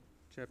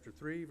chapter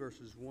 3,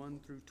 verses 1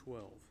 through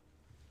 12.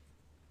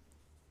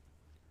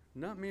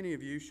 Not many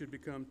of you should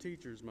become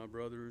teachers, my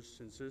brothers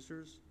and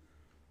sisters,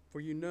 for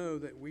you know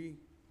that we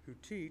who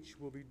teach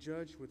will be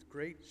judged with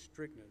great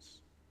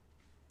strictness.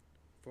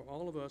 For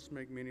all of us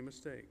make many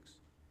mistakes.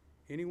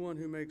 Anyone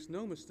who makes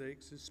no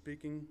mistakes is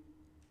speaking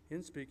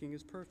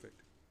is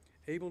perfect,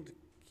 able to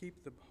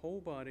keep the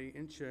whole body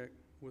in check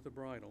with a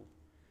bridle.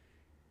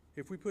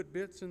 If we put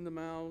bits in the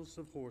mouths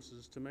of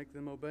horses to make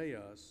them obey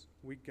us,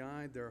 we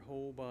guide their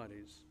whole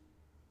bodies.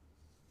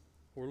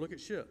 Or look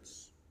at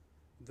ships.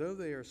 Though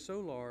they are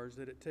so large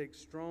that it takes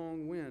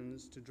strong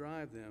winds to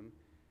drive them,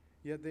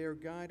 yet they are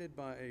guided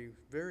by a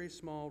very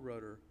small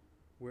rudder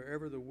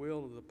wherever the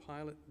will of the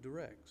pilot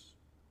directs.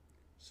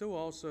 So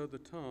also the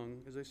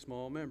tongue is a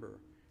small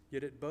member,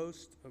 yet it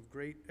boasts of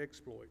great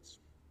exploits.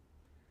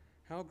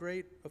 How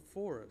great a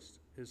forest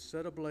is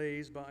set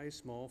ablaze by a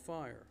small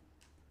fire,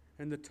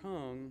 and the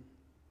tongue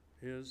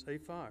is a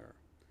fire.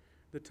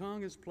 The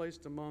tongue is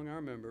placed among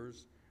our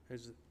members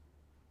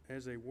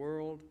as a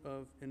world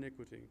of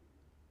iniquity.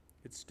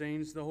 It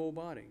stains the whole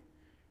body,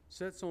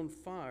 sets on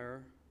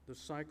fire the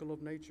cycle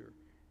of nature,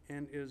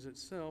 and is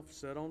itself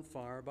set on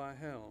fire by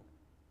hell.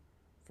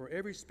 For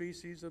every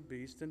species of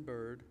beast and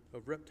bird,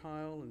 of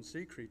reptile and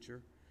sea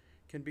creature,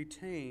 can be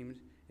tamed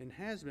and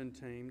has been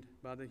tamed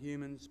by the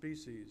human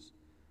species,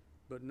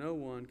 but no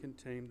one can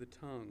tame the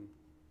tongue,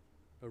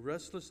 a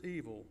restless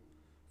evil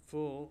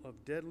full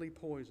of deadly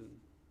poison.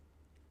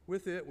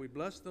 With it we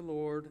bless the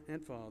Lord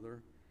and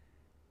Father,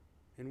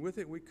 and with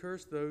it we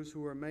curse those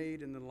who are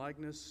made in the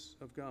likeness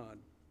of God.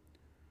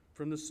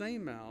 From the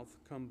same mouth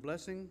come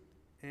blessing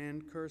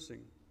and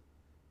cursing.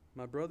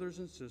 My brothers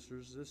and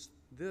sisters,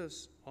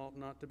 this ought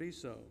not to be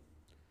so.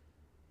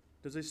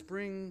 Does a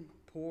spring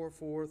pour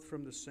forth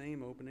from the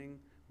same opening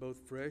both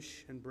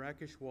fresh and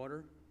brackish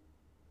water?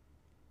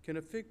 Can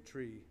a fig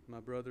tree, my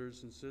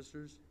brothers and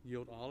sisters,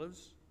 yield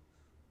olives,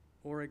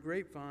 or a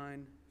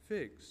grapevine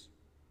figs?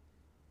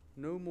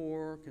 No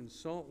more can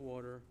salt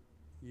water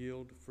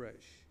yield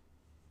fresh.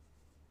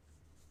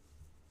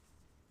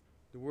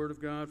 The word of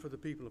God for the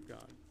people of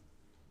God.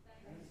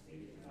 Thanks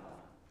be to God.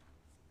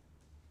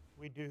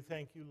 We do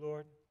thank you,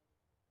 Lord,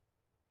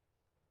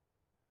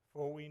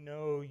 for we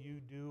know you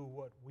do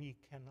what we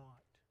cannot.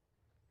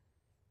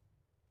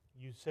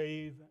 You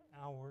save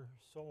our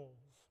souls.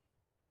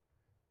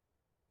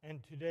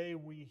 And today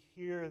we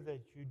hear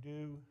that you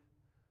do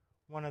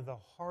one of the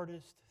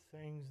hardest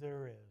things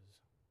there is.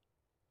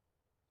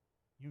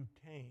 You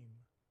tame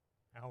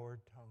our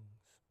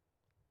tongues.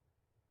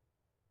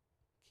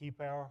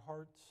 Keep our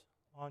hearts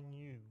on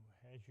you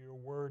as your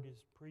word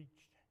is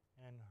preached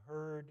and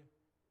heard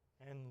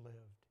and lived.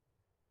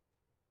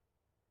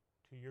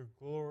 To your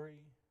glory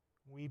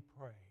we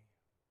pray.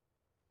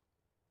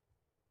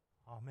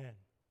 Amen.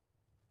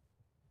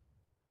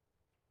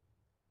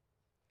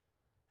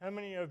 How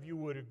many of you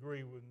would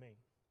agree with me?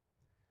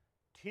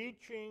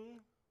 Teaching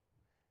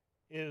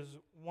is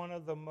one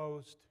of the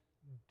most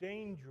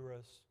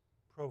dangerous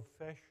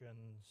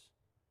professions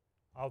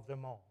of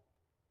them all.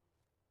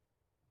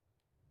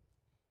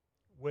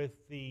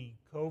 With the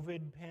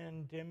COVID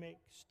pandemic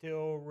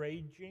still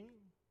raging,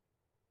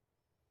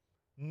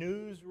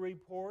 news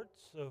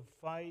reports of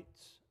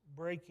fights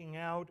breaking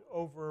out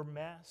over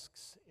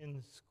masks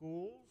in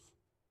schools,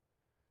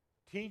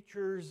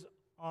 teachers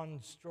on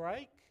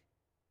strike,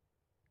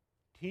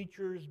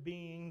 teachers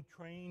being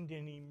trained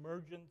in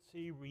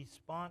emergency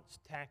response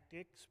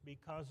tactics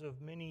because of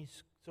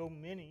so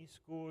many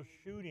school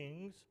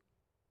shootings.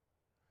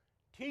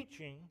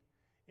 Teaching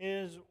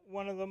is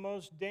one of the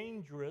most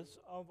dangerous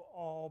of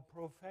all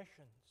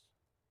professions.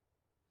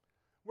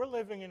 We're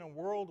living in a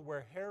world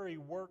where Harry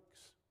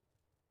works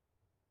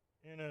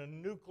in a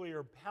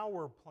nuclear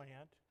power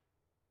plant,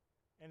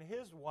 and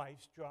his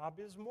wife's job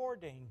is more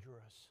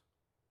dangerous.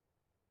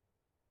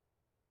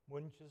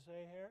 Wouldn't you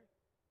say, Harry?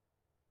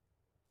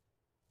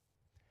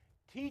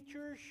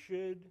 Teachers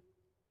should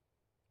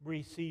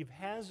receive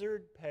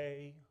hazard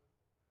pay,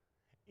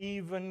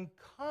 even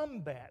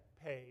combat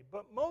pay,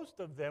 but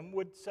most of them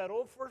would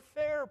settle for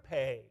fair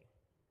pay.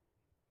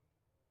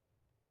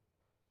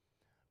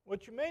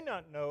 What you may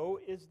not know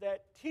is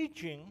that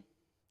teaching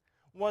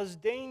was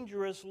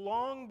dangerous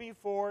long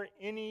before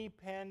any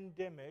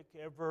pandemic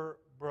ever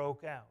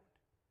broke out.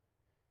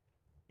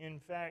 In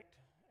fact,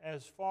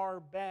 as far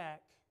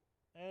back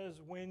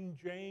as when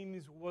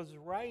James was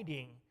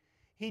writing,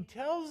 he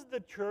tells the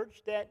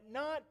church that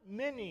not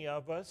many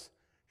of us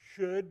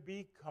should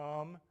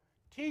become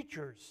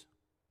teachers.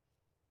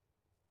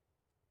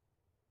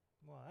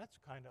 Well, that's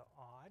kind of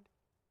odd.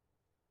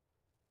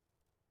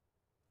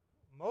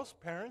 Most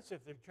parents,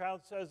 if their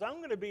child says, I'm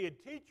going to be a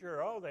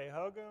teacher, they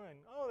hug them and,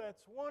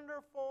 that's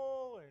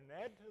wonderful,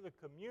 and add to the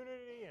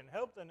community and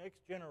help the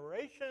next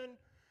generation.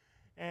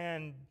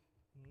 And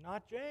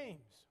not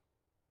James.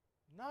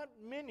 Not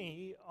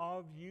many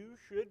of you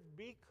should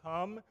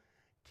become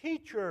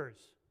teachers.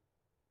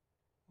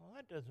 Well,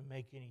 that doesn't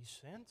make any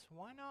sense.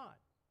 Why not?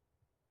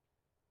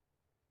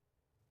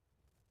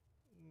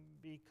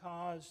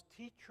 Because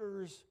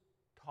teachers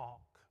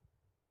talk.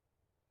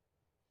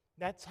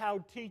 That's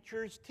how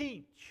teachers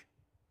teach.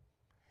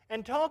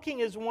 And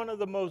talking is one of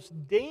the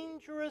most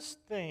dangerous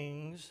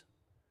things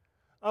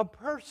a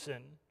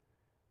person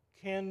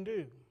can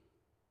do.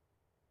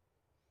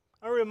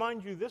 I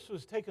remind you, this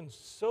was taken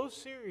so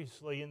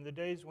seriously in the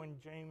days when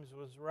James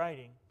was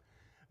writing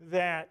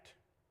that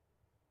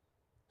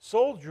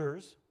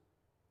soldiers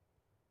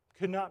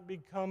could not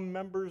become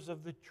members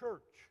of the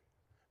church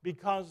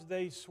because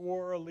they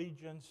swore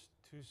allegiance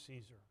to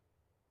Caesar.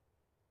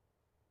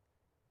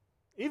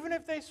 Even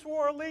if they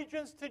swore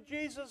allegiance to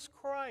Jesus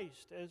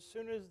Christ, as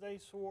soon as they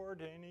swore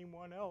to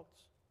anyone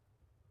else,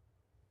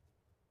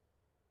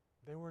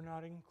 they were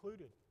not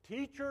included.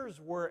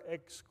 Teachers were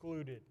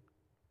excluded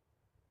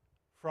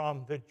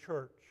from the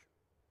church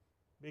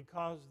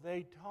because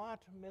they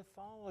taught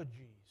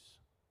mythologies.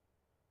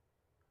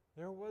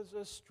 There was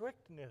a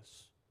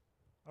strictness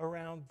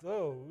around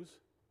those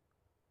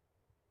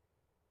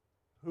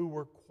who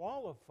were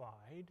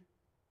qualified,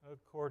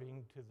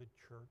 according to the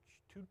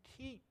church, to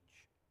teach.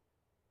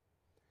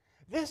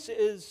 This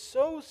is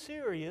so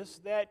serious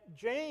that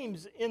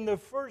James, in the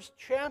first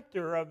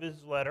chapter of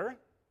his letter,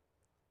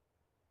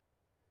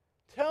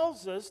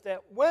 tells us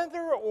that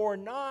whether or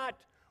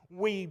not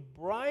we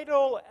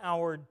bridle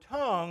our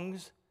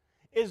tongues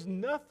is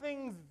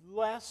nothing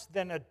less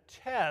than a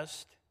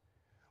test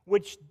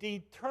which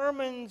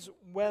determines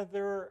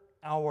whether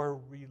our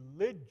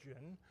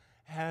religion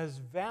has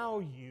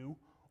value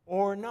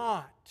or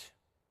not.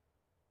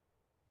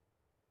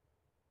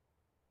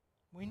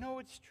 We know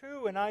it's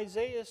true. In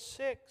Isaiah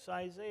 6,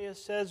 Isaiah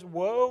says,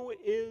 "Woe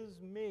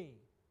is me."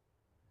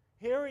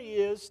 Here he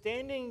is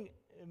standing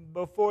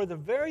before the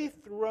very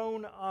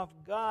throne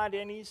of God,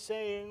 and he's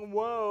saying,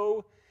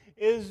 "Woe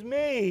is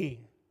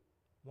me."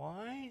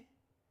 Why?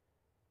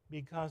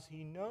 Because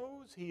he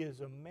knows he is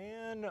a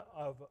man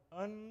of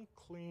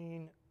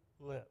unclean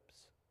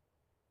lips.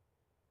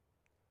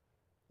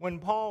 When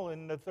Paul,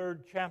 in the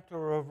 3rd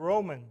chapter of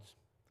Romans,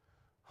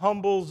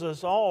 humbles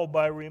us all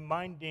by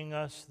reminding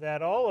us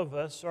that all of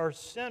us are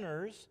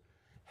sinners,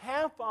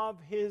 half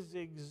of his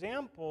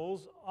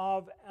examples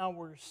of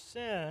our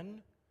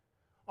sin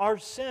are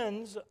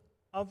sins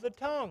of the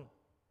tongue.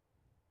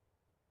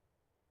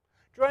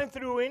 Drive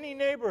through any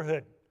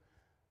neighborhood,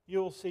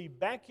 you'll see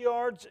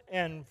backyards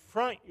and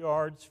front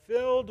yards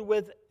filled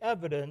with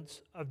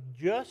evidence of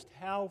just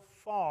how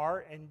far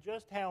and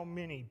just how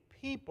many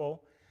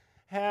people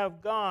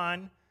have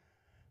gone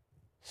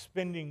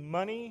spending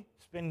money,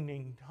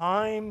 spending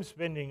time,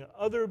 spending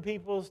other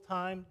people's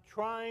time,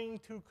 trying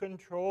to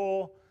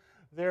control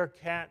their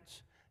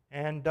cats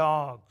and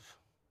dogs.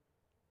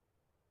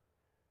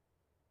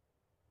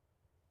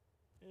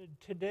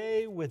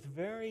 Today, with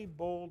very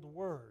bold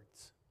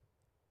words,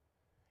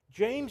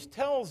 James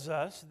tells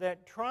us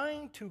that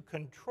trying to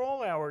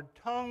control our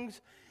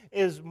tongues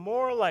is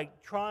more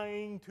like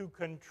trying to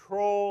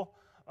control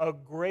a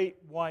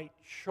great white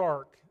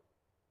shark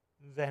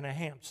than a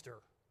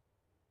hamster.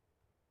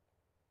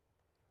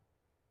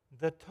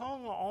 The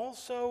tongue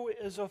also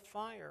is a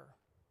fire,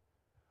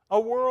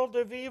 a world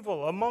of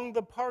evil. Among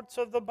the parts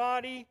of the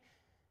body,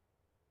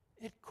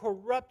 it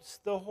corrupts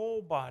the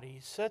whole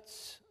body,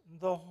 sets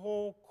the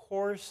whole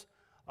course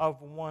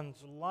of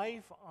one's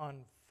life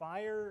on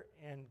fire,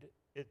 and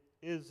it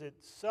is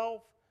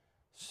itself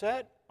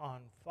set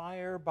on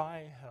fire by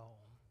hell.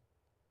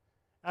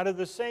 Out of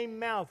the same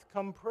mouth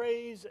come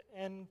praise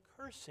and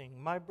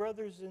cursing. My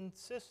brothers and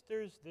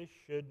sisters, this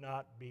should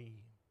not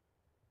be.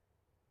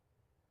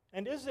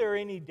 And is there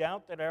any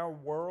doubt that our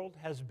world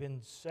has been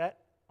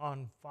set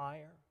on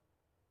fire?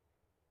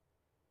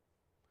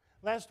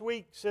 Last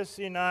week,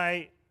 Sissy and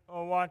I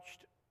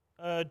watched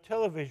a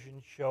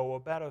television show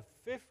about a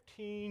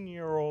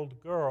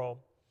 15-year-old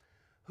girl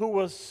who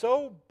was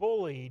so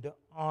bullied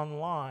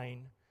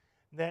online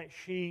that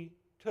she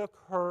took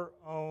her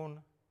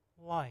own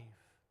life.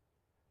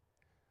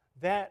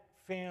 That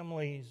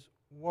family's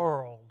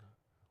world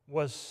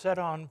was set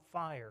on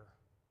fire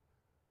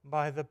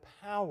by the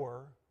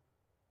power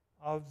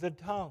of the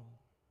tongue.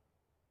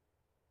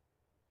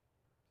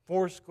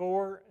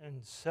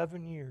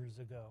 87 years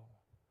ago.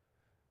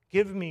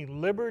 Give me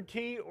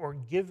liberty or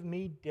give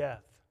me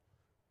death.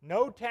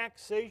 No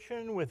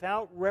taxation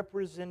without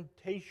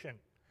representation.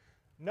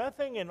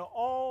 Nothing in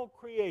all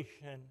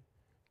creation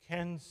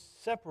can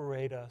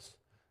separate us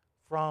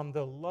from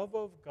the love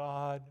of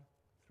God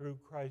through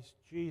Christ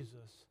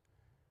Jesus,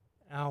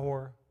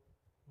 our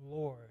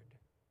Lord.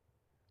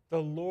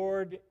 The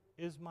Lord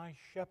is my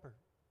shepherd.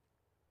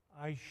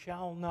 I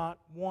shall not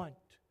want.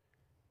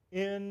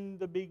 In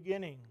the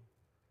beginning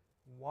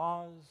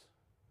was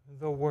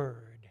the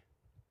Word.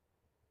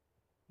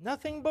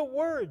 Nothing but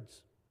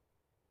words.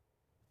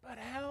 But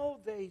how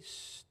they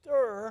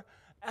stir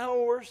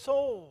our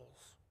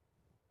souls.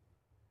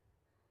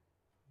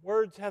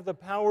 Words have the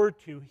power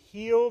to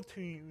heal,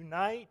 to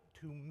unite,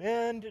 to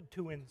mend,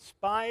 to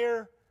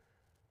inspire,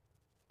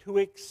 to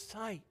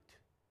excite.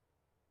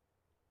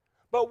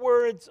 But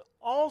words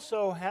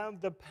also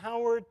have the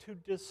power to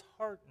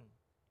dishearten,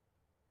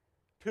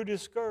 to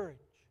discourage,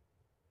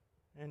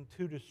 and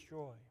to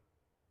destroy.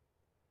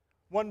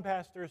 One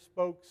pastor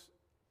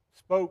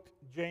spoke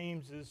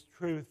James's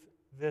truth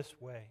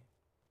this way: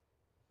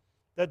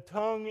 the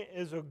tongue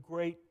is a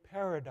great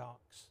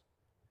paradox.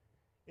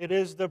 It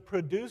is the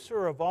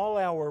producer of all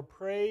our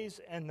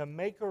praise and the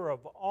maker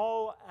of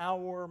all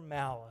our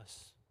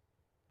malice.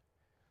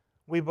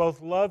 We both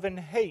love and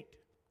hate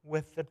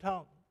with the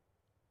tongue.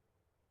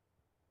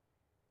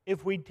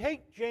 If we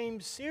take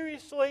James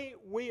seriously,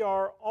 we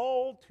are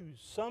all to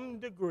some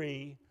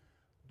degree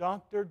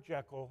Dr.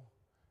 Jekyll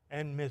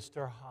and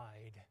Mr.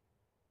 Hyde.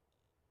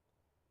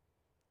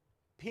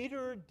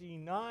 Peter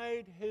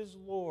denied his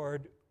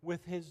Lord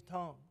with his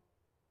tongue.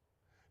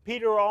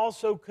 Peter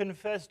also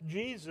confessed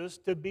Jesus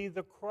to be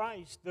the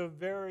Christ, the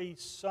very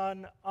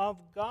Son of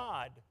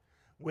God,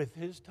 with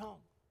his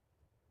tongue,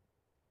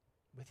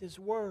 with his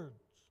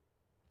words.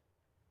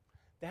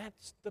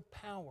 That's the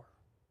power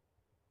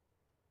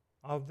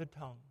of the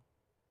tongue.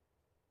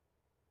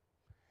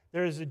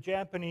 There is a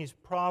Japanese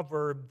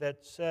proverb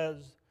that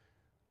says,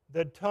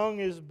 "The tongue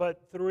is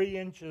but 3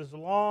 inches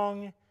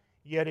long,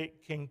 yet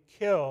it can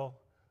kill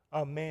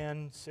a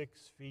man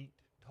 6 feet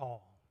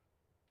tall."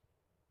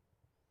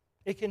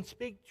 It can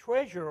speak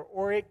treasure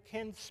or it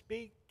can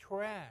speak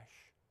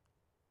trash.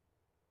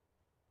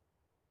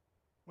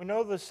 We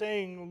know the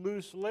saying,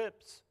 loose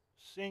lips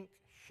sink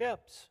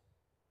ships,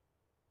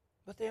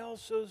 but they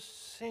also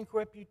sink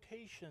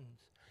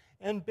reputations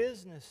and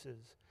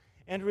businesses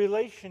and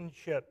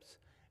relationships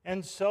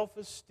and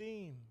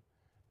self-esteem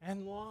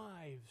and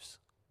lives.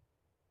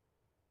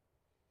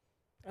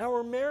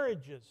 Our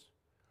marriages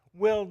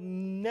will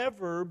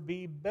never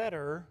be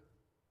better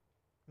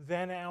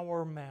than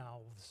our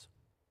mouths.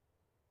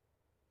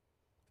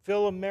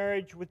 Fill a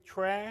marriage with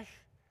trash,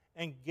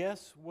 and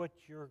guess what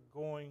you're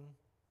going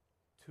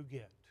to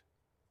get?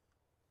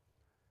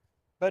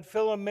 But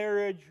fill a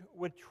marriage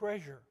with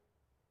treasure.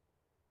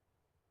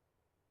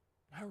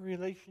 Our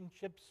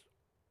relationships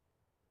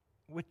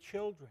with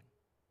children,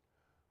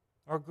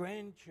 or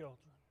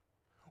grandchildren,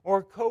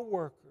 or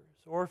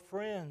co-workers, or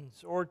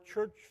friends, or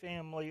church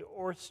family,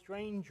 or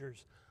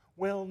strangers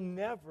will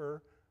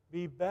never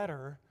be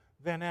better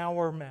than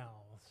our mouths.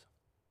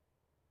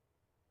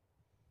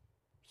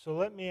 So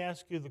let me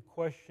ask you the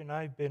question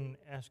I've been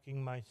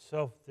asking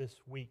myself this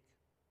week.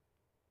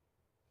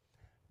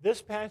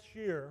 This past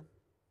year,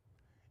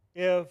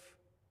 if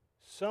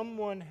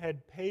someone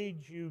had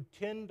paid you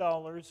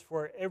 $10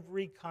 for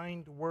every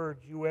kind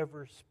word you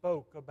ever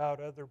spoke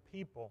about other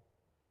people,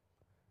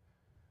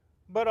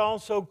 but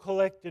also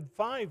collected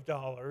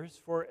 $5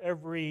 for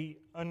every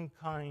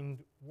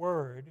unkind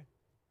word,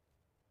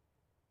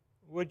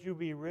 would you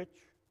be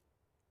rich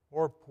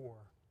or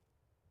poor?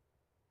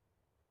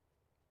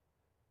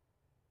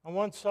 I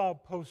once saw a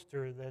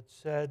poster that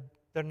said,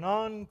 "The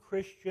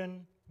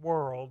non-Christian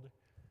world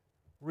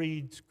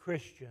reads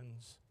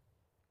Christians,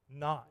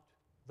 not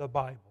the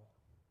Bible."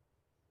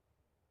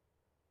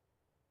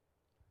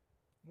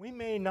 We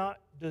may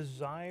not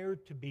desire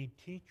to be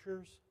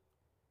teachers,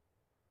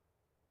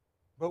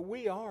 but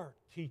we are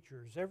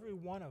teachers, every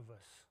one of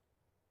us.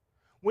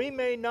 We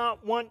may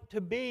not want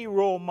to be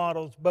role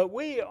models, but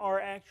we are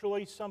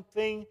actually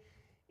something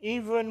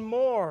even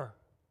more.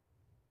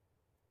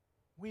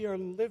 We are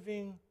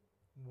living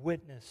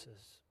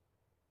witnesses.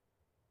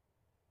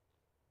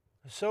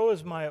 So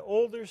as my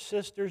older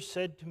sister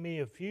said to me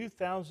a few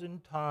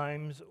thousand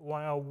times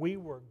while we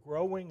were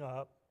growing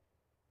up,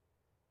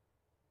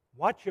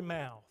 watch your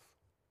mouth.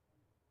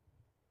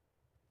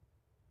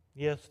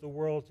 Yes, the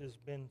world has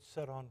been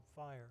set on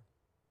fire.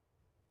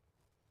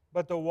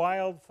 But the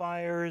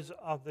wildfires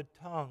of the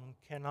tongue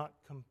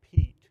cannot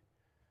compete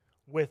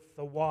with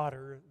the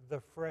water,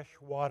 the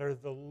fresh water,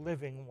 the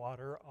living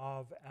water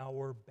of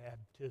our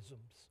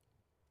baptisms.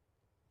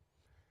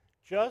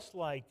 Just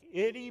like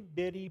itty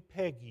bitty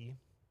Peggy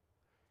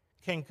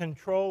can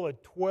control a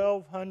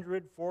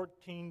 1,200,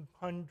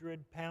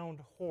 1,400-pound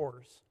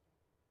horse,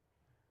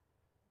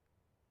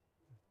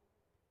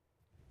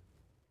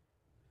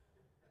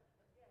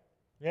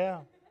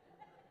 yeah,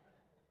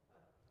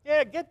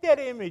 get that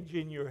image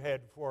in your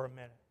head for a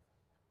minute.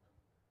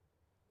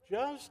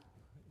 Just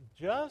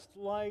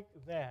like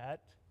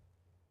that,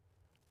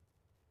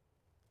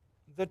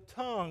 the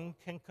tongue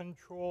can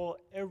control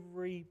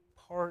every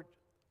part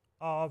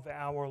of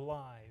our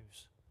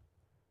lives.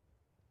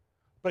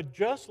 But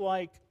just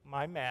like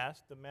my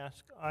mask, the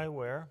mask I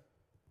wear,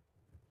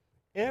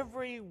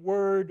 every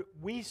word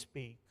we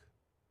speak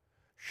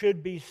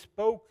should be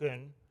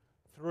spoken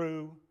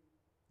through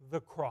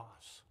the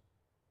cross.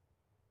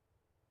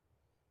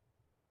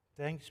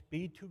 Thanks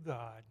be to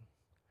God.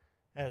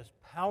 As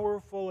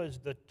powerful as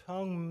the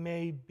tongue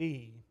may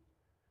be,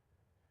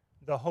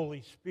 the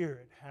Holy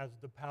Spirit has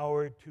the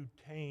power to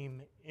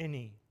tame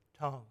any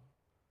tongue.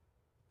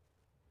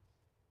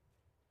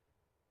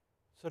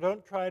 So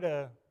don't try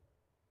to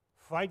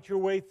fight your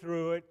way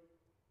through it.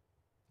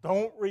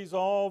 Don't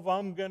resolve,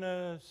 I'm going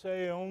to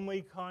say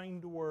only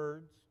kind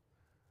words.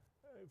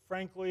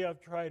 Frankly,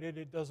 I've tried it.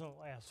 It doesn't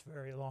last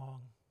very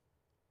long.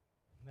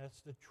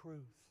 That's the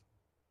truth.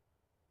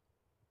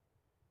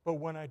 But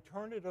when I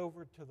turn it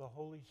over to the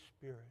Holy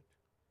Spirit,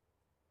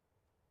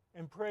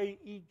 and pray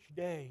each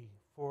day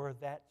for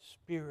that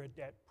Spirit,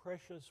 that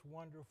precious,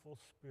 wonderful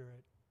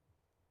Spirit,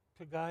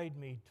 to guide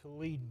me, to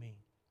lead me.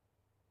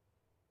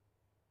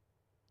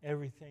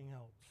 Everything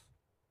else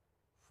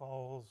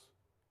falls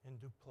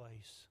into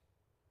place.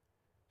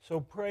 So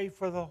pray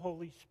for the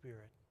Holy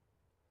Spirit.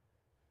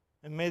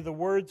 And may the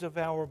words of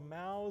our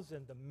mouths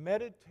and the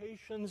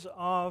meditations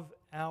of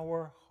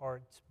our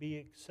hearts be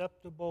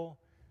acceptable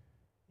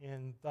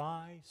in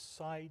Thy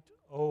sight,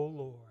 O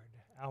Lord,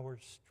 our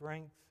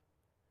strength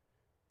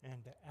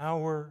and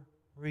our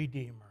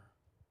Redeemer.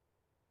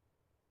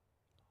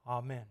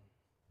 Amen.